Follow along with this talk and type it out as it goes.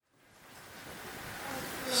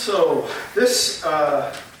So this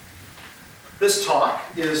talk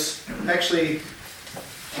is actually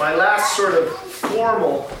my last sort of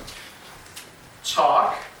formal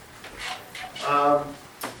talk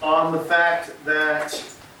on the fact that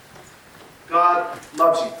God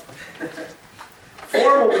loves you.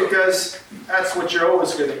 Formal because that's what you're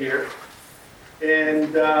always going to hear.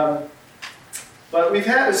 And but we've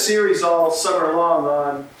had a series all summer long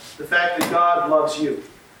on the fact that God loves you.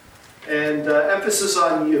 And emphasis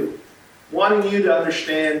on you. Wanting you to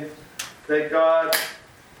understand that God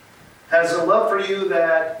has a love for you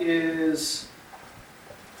that is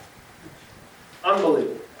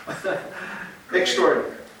unbelievable.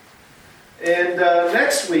 Extraordinary. And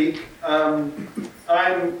next week, I'm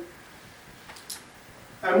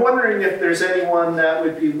wondering if there's anyone that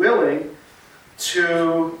would be willing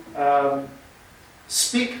to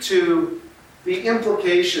speak to the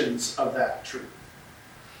implications of that truth.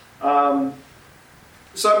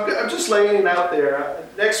 So I'm just laying it out there.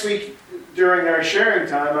 Next week, during our sharing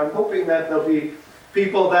time, I'm hoping that there'll be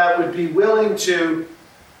people that would be willing to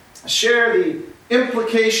share the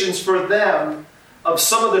implications for them of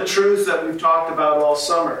some of the truths that we've talked about all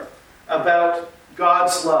summer, about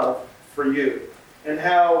God's love for you, and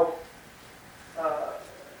how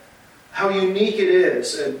unique it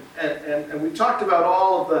is. And we talked about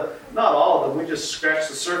all of the, not all of them, we just scratched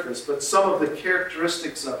the surface, but some of the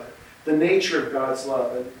characteristics of it, the nature of God's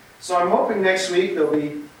love. And so I'm hoping next week there'll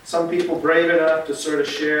be some people brave enough to sort of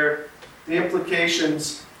share the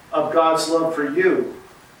implications of God's love for you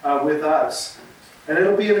with us. And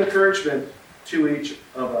it'll be an encouragement to each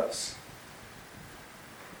of us.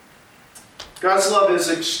 God's love is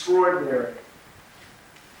extraordinary.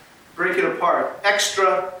 Break it apart.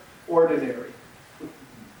 Extraordinary.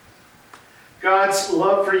 God's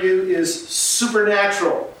love for you is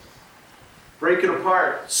supernatural. Break it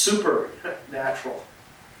apart. Supernatural.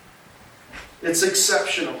 It's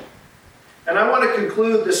exceptional. And I want to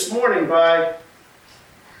conclude this morning by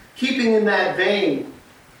keeping in that vein,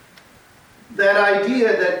 that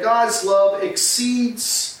idea that God's love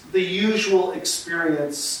exceeds the usual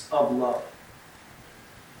experience of love.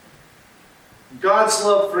 God's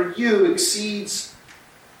love for you exceeds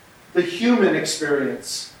the human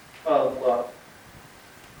experience of love.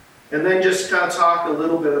 And then just kind of talk a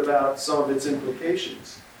little bit about some of its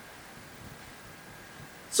implications.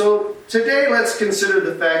 So today let's consider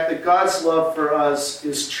the fact that God's love for us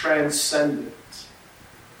is transcendent.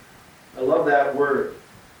 I love that word.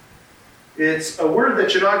 It's a word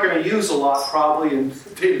that you're not going to use a lot probably in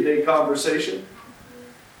day-to-day conversation.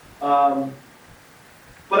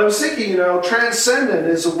 But I was thinking, transcendent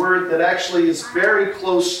is a word that actually is very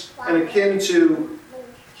close and akin to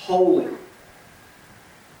holy.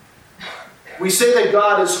 We say that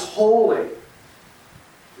God is holy.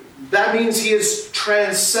 That means He is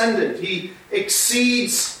transcendent. He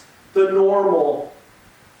exceeds the normal.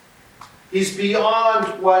 He's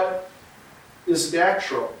beyond what is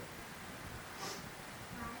natural.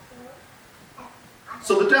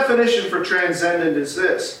 So the definition for transcendent is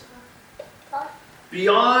this: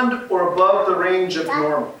 beyond or above the range of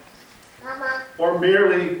normal, or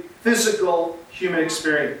merely physical human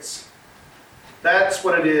experience. That's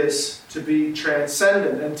what it is to be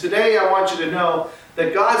transcendent. And today I want you to know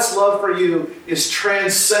that God's love for you is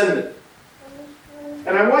transcendent.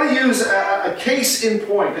 And I want to use a case in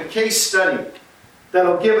point, a case study,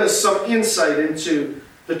 that'll give us some insight into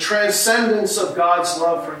the transcendence of God's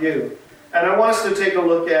love for you. And I want us to take a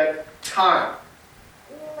look at time.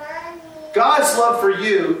 God's love for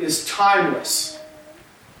you is timeless.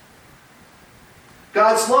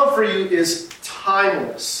 God's love for you is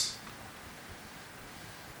timeless.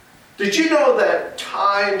 Did you know that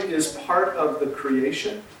time is part of the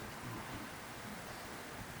creation?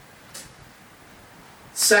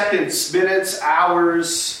 Seconds, minutes,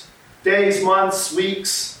 hours, days, months,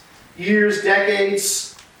 weeks, years,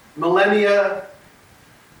 decades, millennia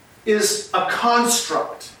is a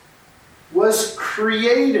construct, was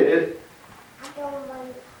created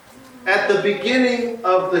at the beginning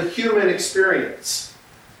of the human experience.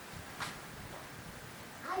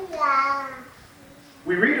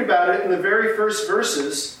 We read about it in the very first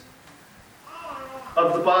verses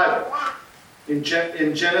of the Bible. In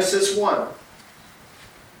Genesis 1,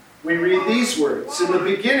 we read these words: "In the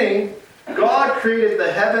beginning, God created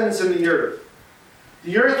the heavens and the earth.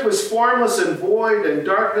 The earth was formless and void, and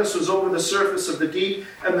darkness was over the surface of the deep,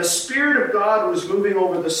 and the Spirit of God was moving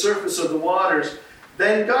over the surface of the waters.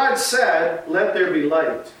 Then God said, 'Let there be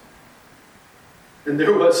light.' And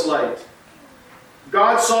there was light.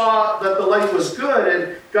 God saw that the light was good,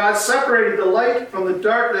 and God separated the light from the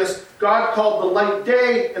darkness. God called the light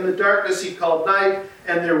day, and the darkness he called night.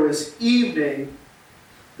 And there was evening,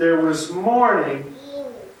 there was morning,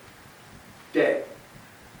 day.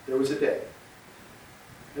 There was a day.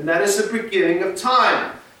 And that is the beginning of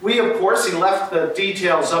time. We, of course, he left the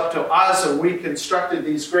details up to us, and we constructed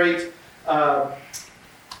these great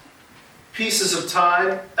pieces of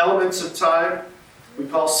time, elements of time. We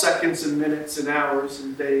call seconds and minutes and hours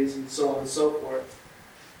and days and so on and so forth.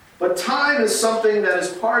 But time is something that is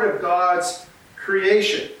part of God's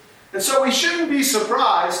creation. And so we shouldn't be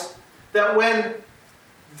surprised that when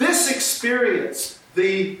this experience,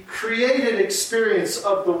 the created experience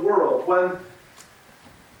of the world, when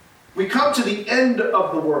we come to the end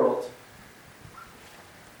of the world,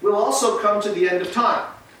 we'll also come to the end of time.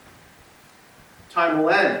 Time will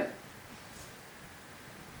end.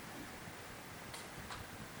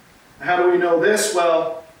 How do we know this?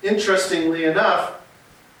 Well, interestingly enough,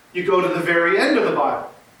 you go to the very end of the Bible.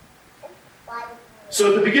 So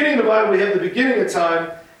at the beginning of the Bible, we have the beginning of time,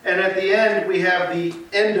 and at the end, we have the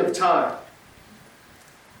end of time.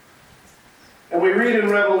 And we read in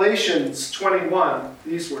Revelations 21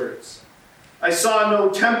 these words. I saw no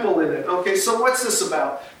temple in it. Okay, so what's this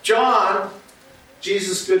about? John,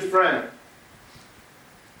 Jesus' good friend,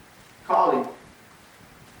 colleague,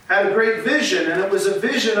 had a great vision, and it was a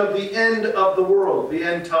vision of the end of the world, the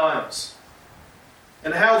end times,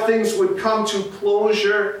 and how things would come to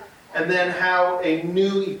closure, and then how a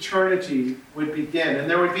new eternity would begin. And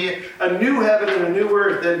there would be a new heaven and a new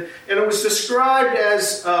earth, and it was described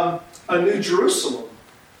as a new Jerusalem,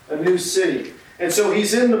 a new city. And so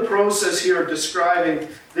he's in the process here of describing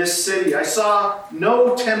this city. I saw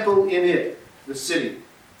no temple in it, the city.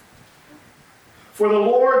 For the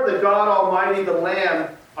Lord, the God Almighty, the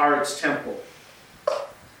Lamb, are its temple.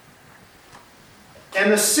 And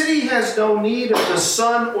the city has no need of the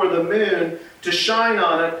sun or the moon to shine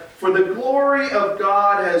on it, for the glory of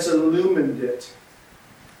God has illumined it,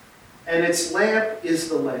 and its lamp is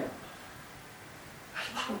the Lamb.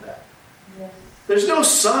 I love that. Yes. There's no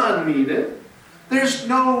sun needed. There's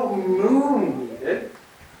no moon needed.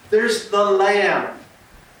 There's the Lamb.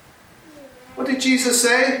 What did Jesus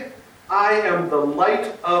say? I am the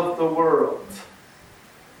light of the world.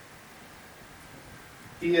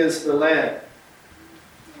 He is the Lamb.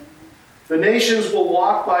 The nations will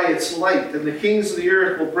walk by its light, and the kings of the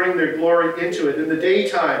earth will bring their glory into it in the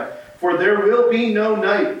daytime, for there will be no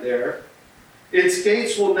night there. Its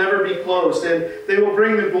gates will never be closed, and they will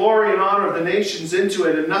bring the glory and honor of the nations into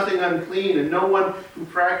it, and nothing unclean, and no one who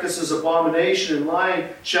practices abomination and lying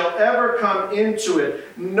shall ever come into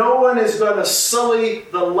it. No one is going to sully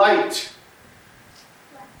the light.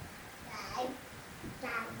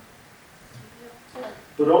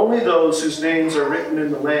 But only those whose names are written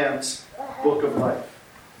in the Lamb's book of life.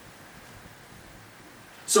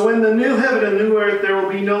 So in the new heaven and new earth, there will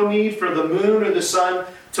be no need for the moon or the sun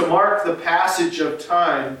to mark the passage of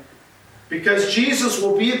time, because Jesus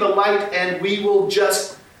will be the light and we will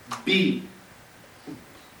just be.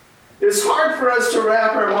 It's hard for us to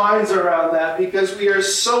wrap our minds around that because we are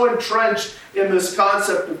so entrenched in this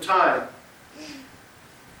concept of time.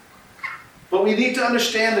 But we need to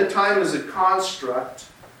understand that time is a construct.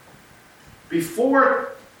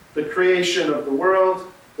 Before the creation of the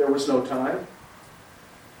world, there was no time.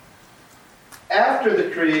 After the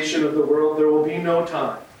creation of the world, there will be no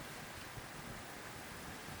time.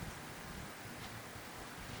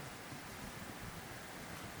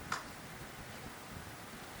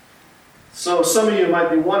 So some of you might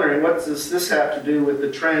be wondering, what does this have to do with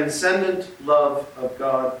the transcendent love of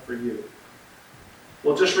God for you?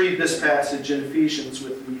 Well, just read this passage in Ephesians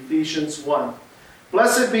with me, Ephesians 1.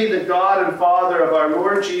 Blessed be the God and Father of our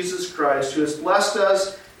Lord Jesus Christ, who has blessed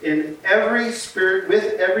us with every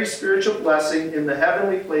spiritual blessing in the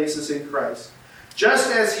heavenly places in Christ. Just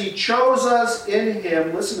as he chose us in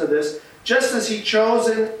him, listen to this, just as he chose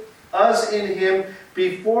us in him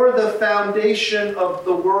before the foundation of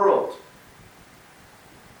the world.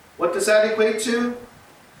 What does that equate to?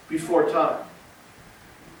 Before time.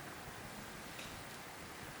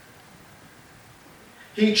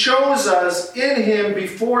 He chose us in him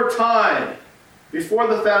before time, before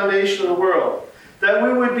the foundation of the world, that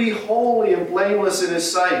we would be holy and blameless in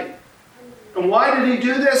his sight. And why did he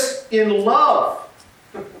do this? In love.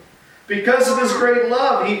 Because of his great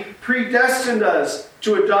love, he predestined us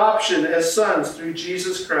to adoption as sons through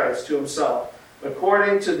Jesus Christ to himself,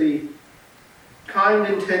 according to the kind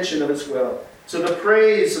intention of his will, to the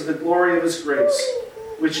praise of the glory of his grace,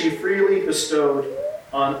 which he freely bestowed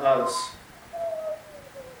on us.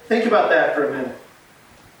 Think about that for a minute.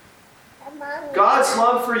 God's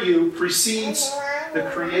love for you precedes the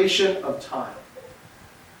creation of time.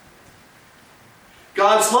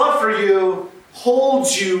 God's love for you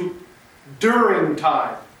holds you during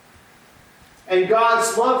time. And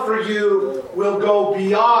God's love for you will go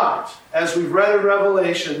beyond, as we've read in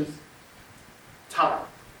Revelation, time.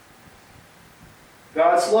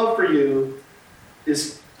 God's love for you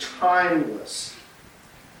is timeless.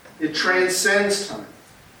 It transcends time.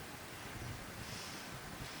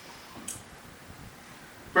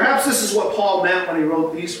 Perhaps this is what Paul meant when he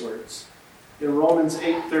wrote these words in Romans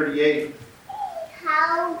 8:38.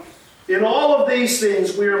 In all of these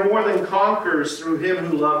things we are more than conquerors through him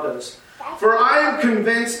who loved us. For I am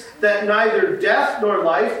convinced that neither death nor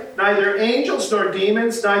life, neither angels nor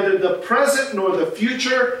demons, neither the present nor the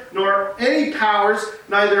future, nor any powers,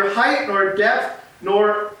 neither height nor depth,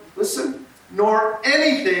 nor, listen, nor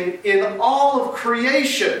anything in all of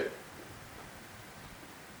creation.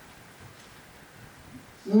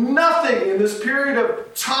 Nothing in this period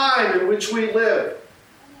of time in which we live,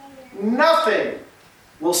 nothing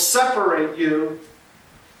will separate you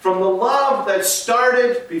from the love that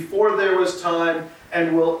started before there was time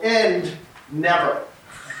and will end never.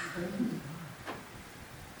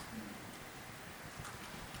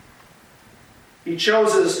 He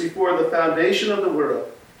chose us before the foundation of the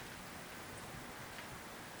world.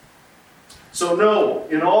 So no,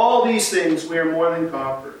 in all these things we are more than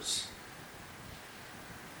conquerors.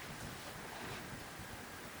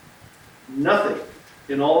 Nothing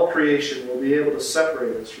in all creation will be able to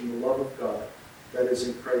separate us from the love of God that is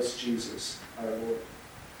in Christ Jesus our Lord.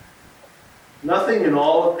 Nothing in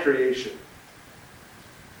all of creation.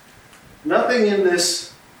 Nothing in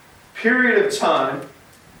this period of time,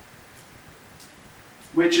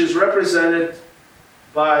 which is represented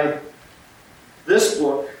by this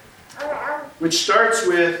book, which starts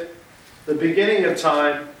with the beginning of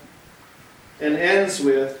time and ends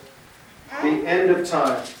with the end of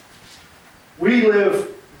time. We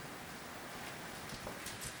live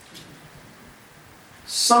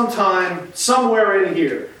sometime, somewhere in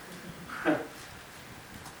here.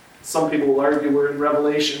 Some people will argue we're in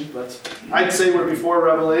Revelation, but I'd say we're before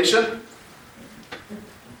Revelation.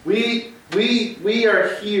 We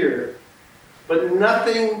are here, but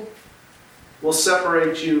nothing will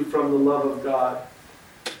separate you from the love of God.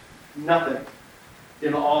 Nothing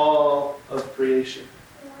in all of creation.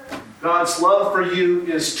 God's love for you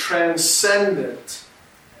is transcendent.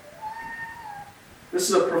 This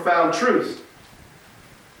is a profound truth,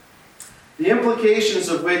 the implications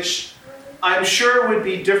of which I'm sure would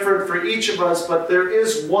be different for each of us, but there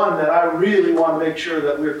is one that I really want to make sure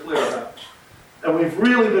that we're clear about. And we've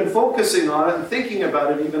really been focusing on it and thinking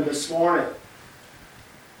about it even this morning.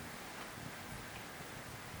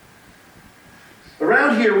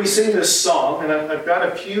 Around here we sing this song, and I've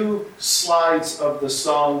got a few slides of the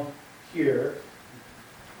song here.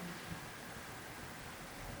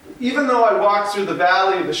 Even though I walk through the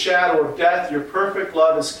valley of the shadow of death, your perfect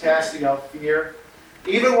love is casting out fear.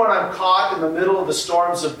 Even when I'm caught in the middle of the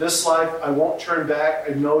storms of this life, I won't turn back.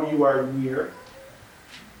 I know you are near.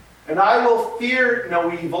 And I will fear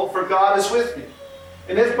no evil, for God is with me.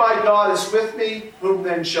 And if by God is with me, whom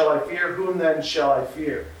then shall I fear? Whom then shall I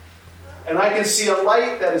fear? And I can see a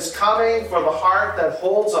light that is coming for the heart that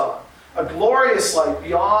holds on. A glorious light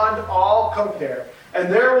beyond all compare.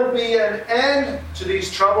 And there will be an end to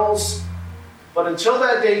these troubles. But until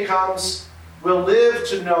that day comes, we'll live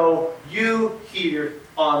to know you here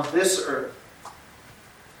on this earth.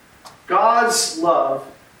 God's love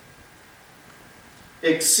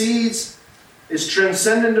exceeds, is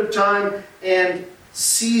transcendent of time, and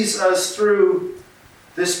sees us through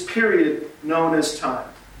this period known as time.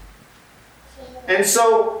 And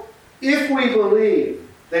so, if we believe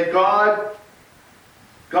that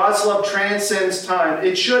God's love transcends time,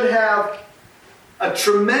 it should have a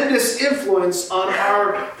tremendous influence on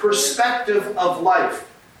our perspective of life.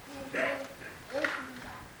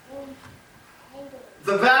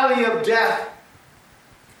 The valley of death,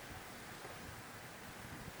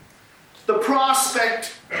 the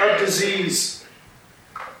prospect of disease,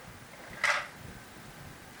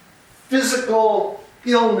 physical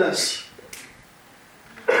illness,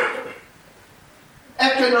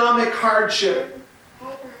 economic hardship,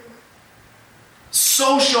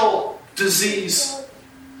 social disease,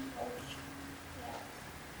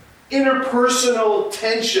 interpersonal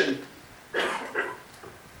tension.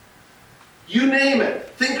 You name it.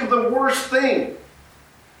 Think of the worst thing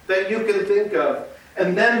that you can think of.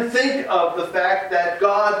 And then think of the fact that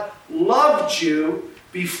God loved you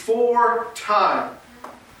before time,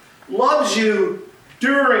 loves you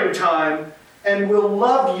during time, and will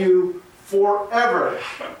love you forever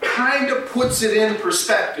kind of puts it in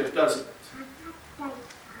perspective, doesn't it?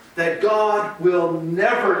 That God will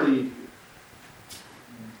never leave you.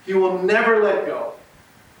 He will never let go.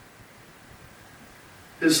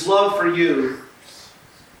 His love for you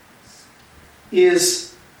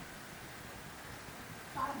is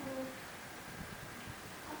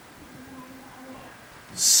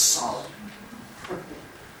solid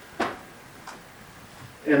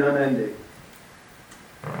and unending.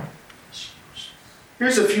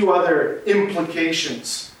 Here's a few other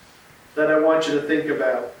implications that I want you to think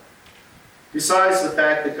about. Besides the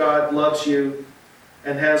fact that God loves you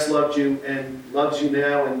and has loved you and loves you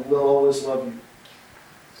now and will always love you.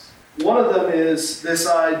 One of them is this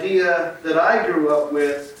idea that I grew up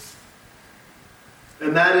with,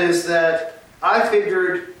 and that is that I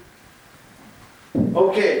figured,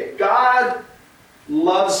 okay, God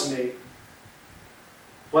loves me,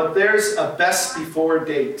 but there's a best before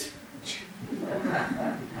date.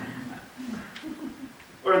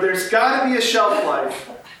 Or there's got to be a shelf life,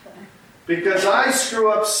 because I screw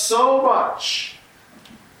up so much,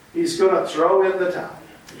 He's going to throw in the towel.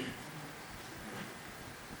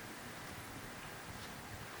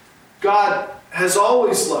 God has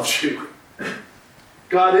always loved you.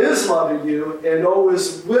 God is loving you and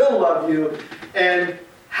always will love you. And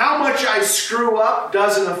how much I screw up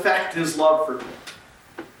doesn't affect His love for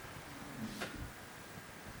me.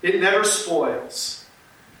 It never spoils.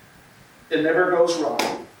 It never goes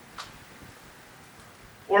wrong.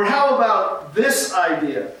 Or how about this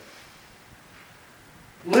idea?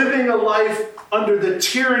 Living a life under the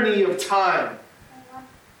tyranny of time.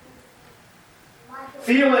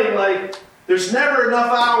 Feeling like there's never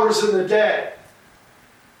enough hours in the day.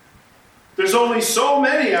 There's only so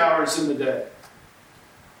many hours in the day.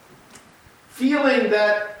 Feeling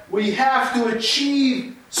that we have to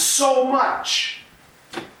achieve so much.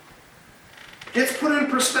 Gets put in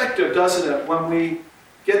perspective, doesn't it, when we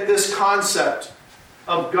get this concept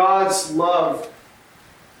of God's love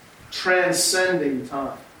transcending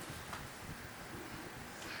time.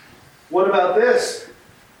 What about this?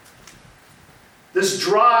 This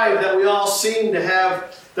drive that we all seem to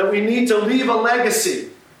have, that we need to leave a legacy.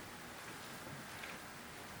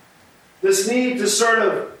 This need to sort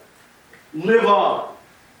of live on.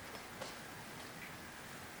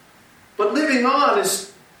 But living on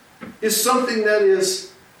is something that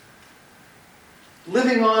is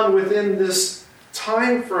living on within this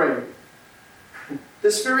time frame,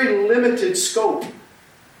 this very limited scope.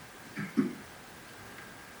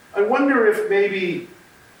 I wonder if maybe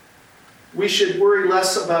we should worry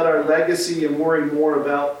less about our legacy and worry more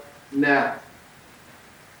about now.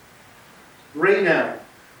 Right now.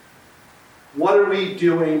 What are we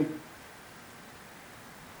doing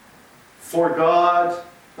for God,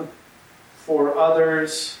 for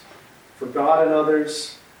others, for God and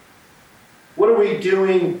others? What are we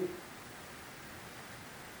doing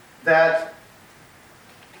that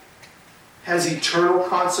has eternal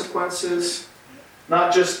consequences?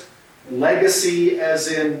 Not just legacy as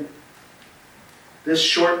in this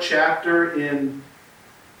short chapter in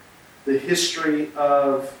the history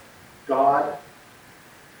of God.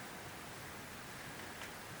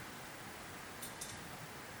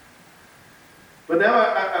 But now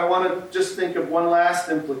I want to just think of one last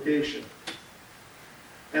implication.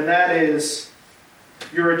 And that is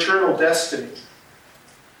your eternal destiny.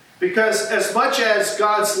 Because as much as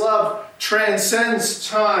God's love transcends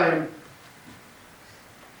time,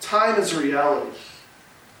 time is a reality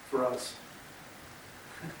for us.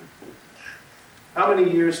 How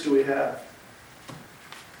many years do we have?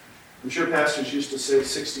 I'm sure pastors used to say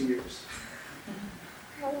 60 years.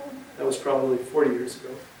 That was probably 40 years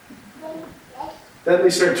ago. Then they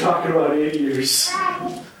start talking about 80 years.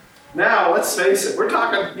 Now, let's face it, we're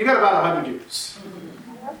talking, you got about 100 years.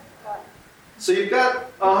 So you've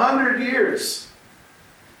got 100 years,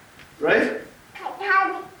 right?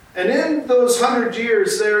 And in those 100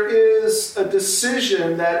 years, there is a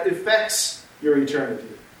decision that affects your eternity,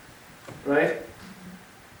 right?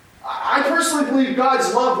 I personally believe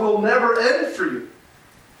God's love will never end for you.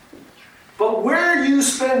 But where you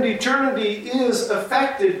spend eternity is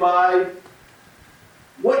affected by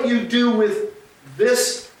what you do with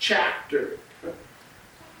this chapter,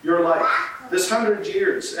 your life, this 100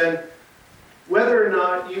 years, and whether or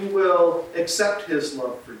not you will accept His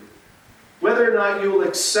love for you, whether or not you will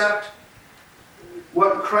accept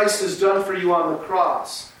what Christ has done for you on the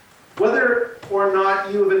cross, whether or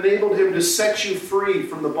not you have enabled Him to set you free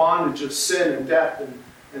from the bondage of sin and death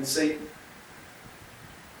and Satan.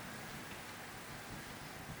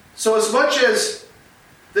 So as much as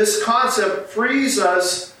this concept frees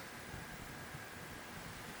us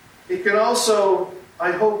it can also,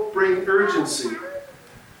 I hope, bring urgency.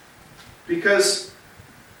 Because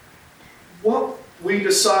what we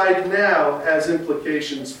decide now has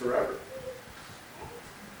implications forever.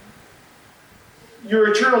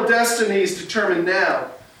 Your eternal destiny is determined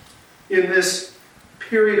now in this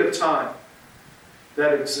period of time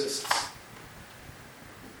that exists.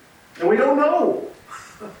 And we don't know,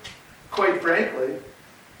 quite frankly.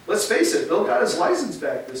 Let's face it, Bill got his license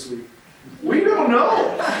back this week. We don't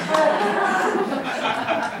know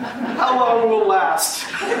how long we'll last.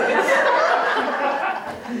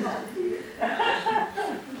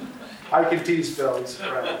 I can tease Bill, he's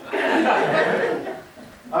right.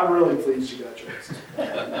 I'm really pleased you got yours.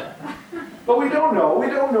 But we don't know. We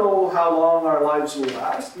don't know how long our lives will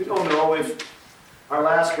last. We don't know if our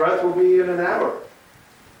last breath will be in an hour.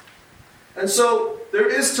 And so there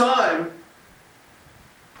is time,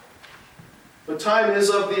 but time is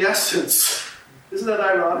of the essence. Isn't that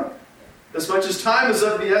ironic? As much as time is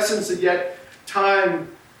of the essence, and yet time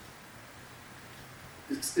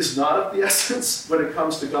is not of the essence when it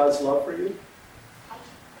comes to God's love for you.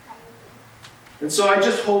 And so I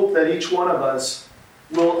just hope that each one of us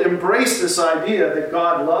will embrace this idea that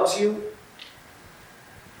God loves you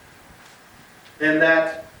and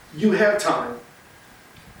that you have time,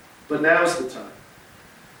 but now's the time.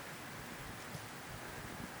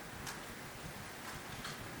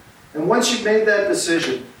 And once you've made that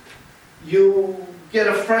decision, you get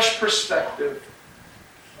a fresh perspective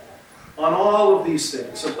on all of these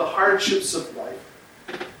things, of the hardships of life,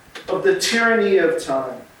 of the tyranny of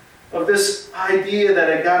time, of this idea that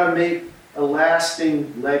I got to make a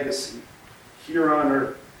lasting legacy here on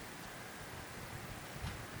earth.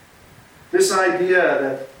 This idea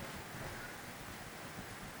that,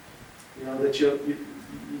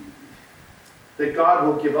 that God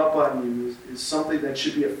will give up on you is something that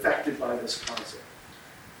should be affected by this concept.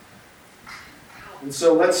 And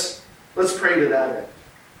so let's pray to that end.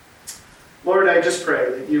 Lord, I just pray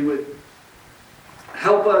that you would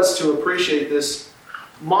help us to appreciate this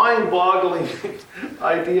mind-boggling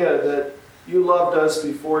idea that you loved us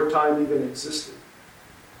before time even existed,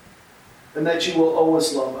 and that you will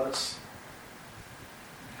always love us.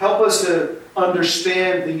 Help us to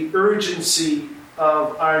understand the urgency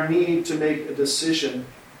of our need to make a decision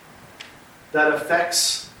that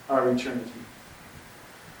affects our eternity.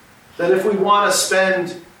 That if we want to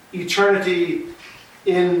spend eternity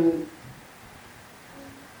in,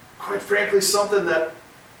 quite frankly, something that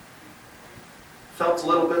felt a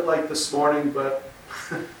little bit like this morning, but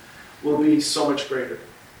will be so much greater.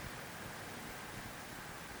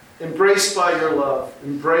 Embraced by your love,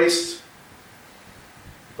 embraced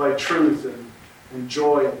by truth and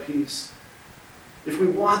joy and peace. If we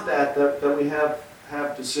want that we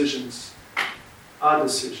have decisions, a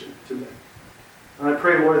decision to make. And I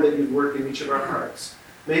pray, Lord, that you'd work in each of our hearts,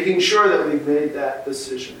 making sure that we've made that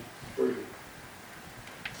decision for you.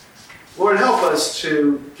 Lord, help us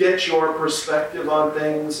to get your perspective on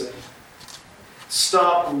things and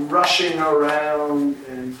stop rushing around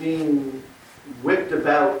and being whipped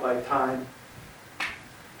about by time.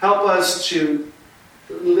 Help us to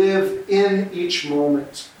live in each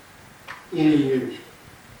moment in you.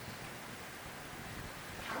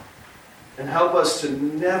 And help us to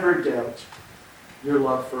never doubt your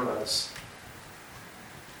love for us,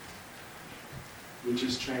 which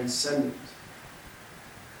is transcendent.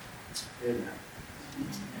 Amen.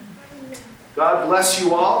 God bless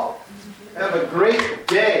you all. Have a great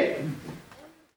day.